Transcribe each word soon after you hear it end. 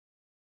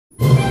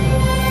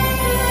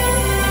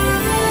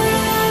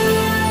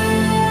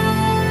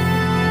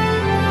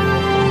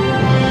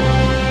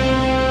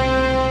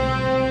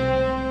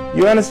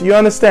You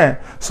understand?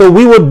 So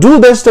we will do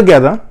this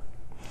together,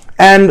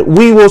 and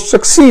we will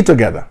succeed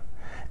together.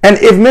 And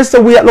if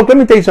Mr. WEAH, look, let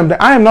me tell you something.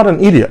 I am not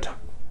an idiot.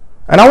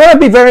 And I want to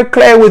be very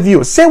clear with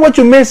you. Say what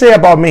you may say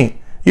about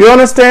me. You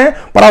understand?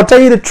 But I'll tell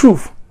you the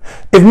truth.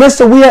 If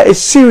Mr. WEAH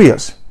is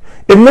serious,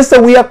 if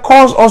Mr. WEAH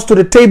calls us to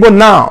the table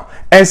now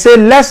and say,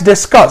 let's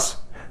discuss,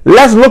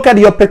 let's look at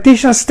your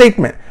petition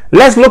statement,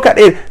 let's look at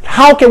it,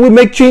 how can we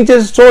make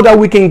changes so that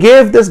we can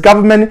give this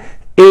government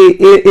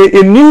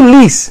a new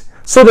lease,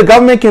 so the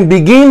government can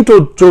begin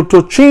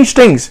to change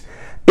things.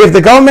 If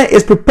the government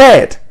is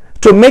prepared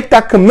to make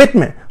that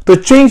commitment to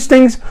change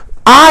things,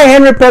 I,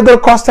 Henry Pedro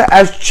Costa,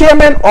 as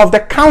chairman of the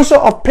Council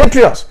of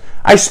Patriots,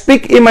 I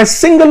speak in my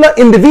singular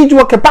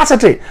individual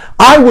capacity.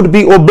 I would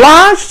be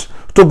obliged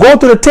to go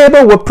to the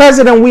table with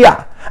President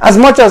WEAH. As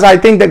much as I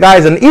think the guy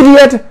is an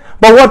idiot,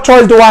 but what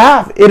choice do I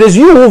have? It is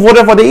you who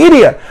voted for the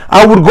idiot.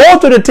 I would go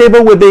to the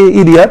table with the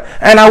idiot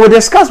and I would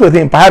discuss with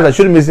him. Perhaps I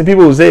shouldn't be some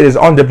people who say it is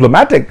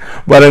undiplomatic,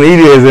 but an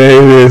idiot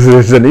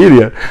is an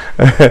idiot.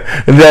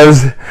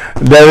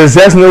 There is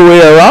just no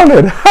way around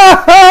it.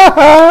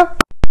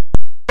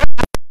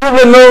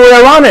 No way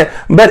around it.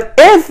 But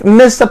if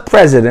Mr.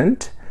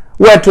 President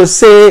were to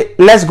say,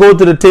 let's go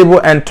to the table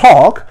and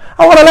talk,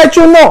 I want to let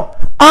you know,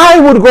 I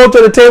would go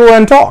to the table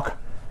and talk.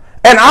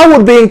 And I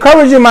would be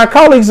encouraging my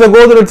colleagues to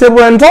go to the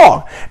table and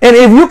talk. And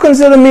if you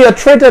consider me a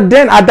traitor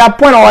then at that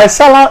point, or a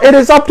sellout, it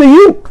is up to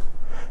you.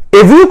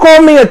 If you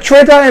call me a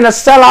traitor and a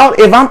sellout,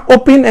 if I'm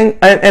open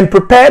and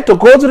prepared to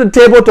go to the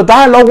table to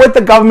dialogue with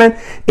the government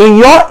in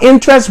your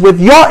interest,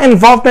 with your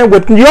involvement,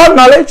 with your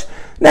knowledge,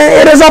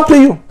 then it is up to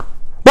you.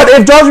 But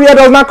if George WEAH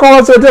does not call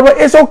us to the table,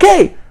 it's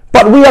okay.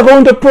 But we are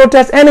going to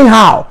protest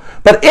anyhow.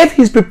 But if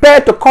he's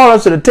prepared to call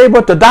us to the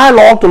table to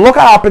dialogue, to look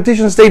at our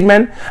petition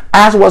statement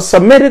as was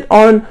submitted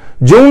on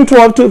June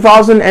 12,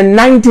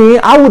 2019,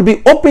 I would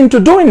be open to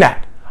doing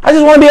that. I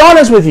just want to be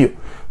honest with you.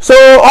 So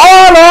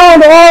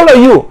all of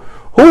you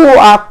who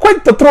are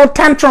quick to throw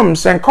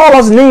tantrums and call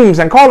us names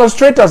and call us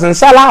traitors and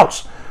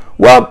sellouts,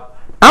 well,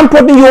 I'm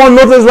putting you on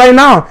notice right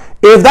now.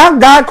 If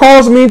that guy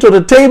calls me to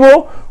the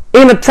table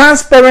in a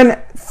transparent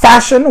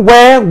fashion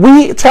where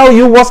we tell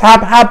you what's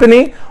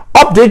happening,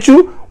 update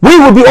you, we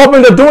will be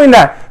open to doing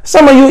that.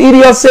 Some of you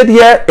idiots sit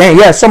here, and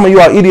yes, some of you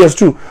are idiots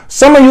too.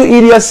 Some of you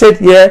idiots sit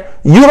here,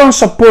 you don't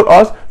support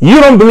us, you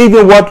don't believe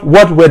in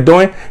what we're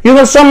doing. You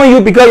know, some of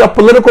you, because your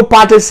political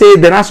party say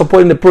they're not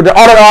supporting the protest,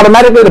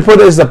 automatically the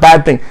protest is a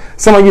bad thing.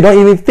 Some of you don't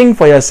even think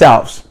for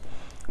yourselves.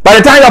 By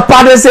the time your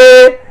party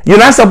say you're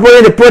not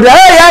supporting the protest,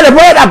 hey, yeah, the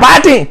protest are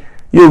party.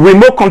 You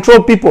remote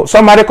control people.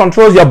 Somebody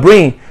controls your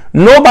brain.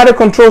 Nobody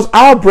controls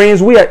our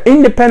brains. We are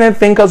independent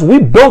thinkers. We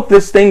built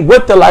this thing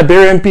with the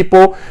Liberian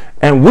people,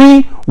 and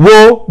we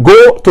will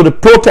go to the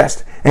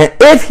protest. And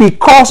if he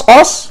calls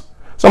us,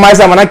 somebody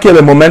said, when I kill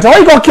the momentum, how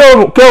you gonna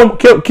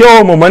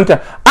kill momentum?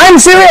 I'm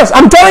serious.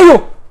 I'm telling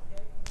you.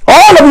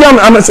 All of you,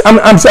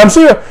 I'm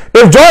serious.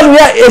 If George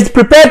WEAH is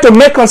prepared to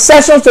make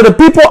concessions to the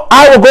people,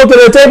 I will go to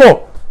the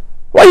table.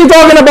 What are you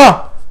talking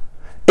about?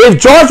 If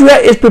George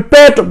WEAH is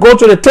prepared to go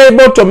to the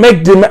table to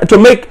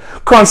make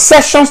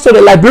concessions to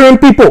the Liberian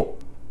people,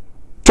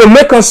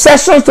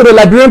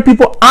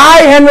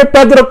 I, Henry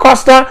Pedro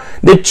Costa,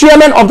 the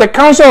chairman of the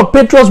Council of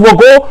Patriots,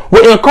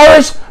 will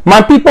encourage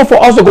my people for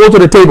us to go to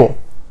the table.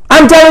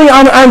 I'm telling you,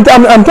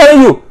 I'm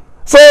telling you.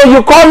 So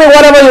you call me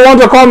whatever you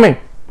want to call me.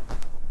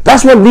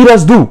 That's what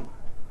leaders do.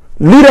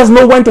 Leaders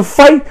know when to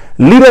fight.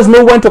 Leaders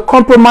know when to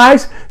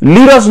compromise.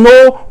 Leaders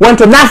know when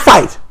to not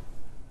fight.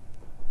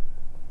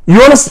 You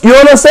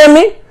understand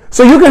me?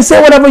 So you can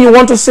say whatever you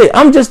want to say.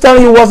 I'm just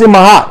telling you what's in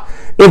my heart.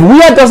 If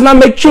WEAH does not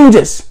make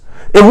changes,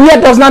 if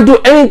WEAH does not do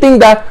anything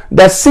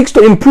that seeks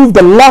to improve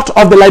the lot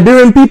of the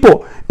Liberian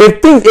people,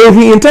 if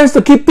he intends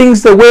to keep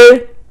things the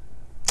way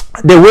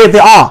they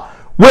are,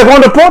 we're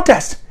going to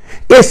protest.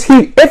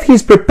 If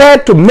he's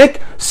prepared to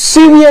make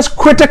serious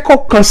critical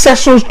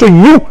concessions to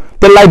you,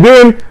 the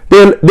Liberian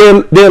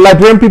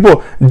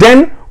people,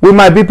 then we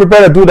might be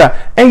prepared to do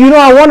that. And you know,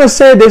 I want to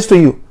say this to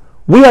you.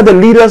 We are the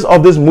leaders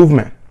of this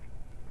movement.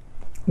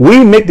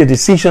 We make the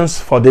decisions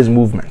for this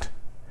movement.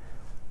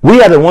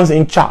 We are the ones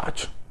in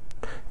charge.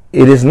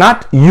 It is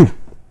not you.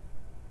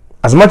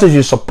 As much as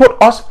you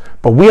support us,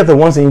 but we are the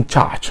ones in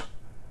charge.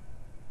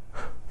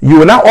 You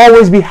will not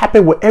always be happy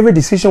with every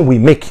decision we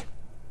make,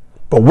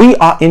 but we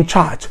are in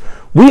charge.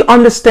 We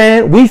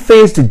understand, we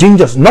face the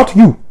dangers, not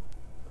you.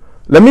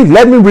 Let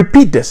me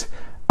repeat this.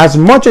 As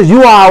much as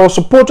you are our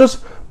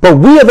supporters, but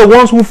we are the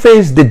ones who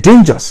face the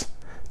dangers,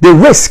 the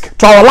risk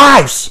to our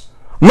lives,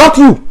 not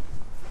you.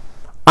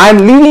 I'm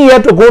leaving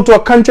here to go to a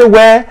country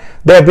where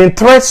there have been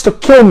threats to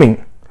kill me,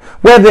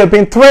 where there have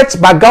been threats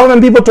by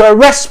government people to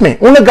arrest me.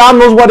 Only God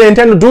knows what they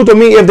intend to do to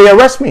me if they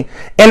arrest me.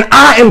 And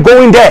I am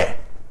going there.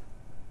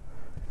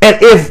 And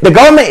if the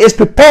government is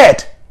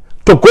prepared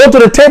to go to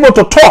the table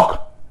to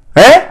talk,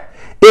 if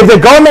the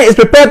government is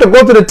prepared to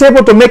go to the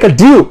table to make a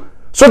deal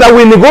so that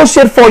we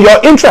negotiate for your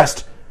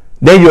interest,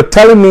 then you're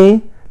telling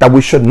me that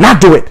we should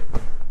not do it.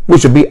 We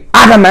should be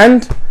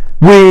adamant.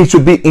 We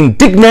should be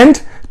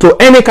indignant to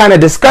any kind of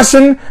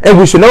discussion, and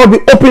we should never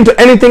be open to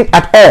anything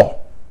at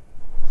all.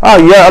 Oh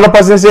yeah, other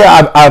person say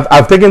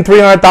I've taken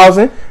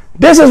 300,000.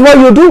 This is what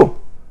you do.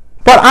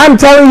 But I'm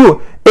telling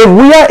you, if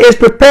WEAH is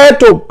prepared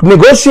to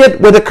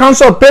negotiate with the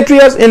Council of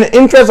Patriots in the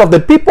interest of the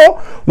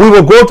people, we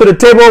will go to the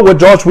table with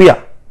George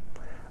WEAH.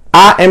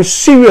 I am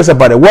serious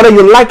about it. Whether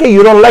you like it,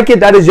 you don't like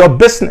it, that is your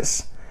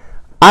business.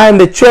 I am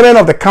the chairman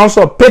of the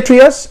Council of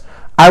Patriots.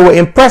 I will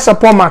impress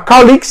upon my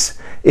colleagues,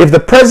 if the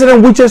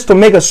president wishes to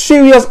make a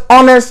serious,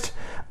 honest,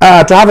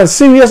 to have a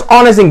serious,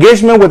 honest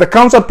engagement with the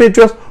Council of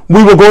Patriots,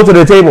 we will go to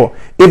the table.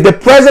 If the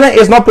president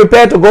is not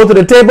prepared to go to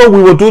the table,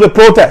 we will do the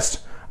protest.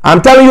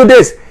 I'm telling you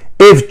this.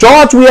 If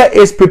George WEAH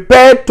is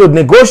prepared to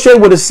negotiate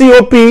with the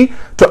COP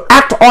to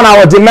act on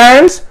our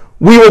demands,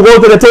 we will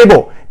go to the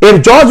table.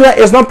 If George WEAH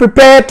is not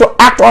prepared to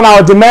act on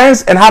our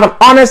demands and have an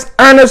honest,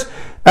 earnest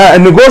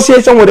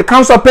negotiation with the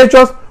Council of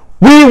Patriots,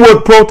 we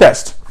will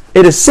protest.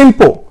 It is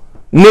simple.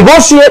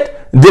 Negotiate,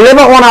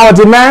 deliver on our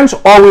demands,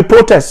 or we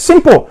protest.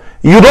 Simple.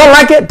 You don't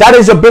like it, that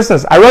is your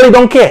business. I really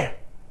don't care.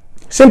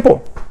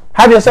 Simple.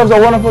 Have yourselves a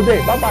wonderful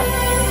day.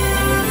 Bye-bye.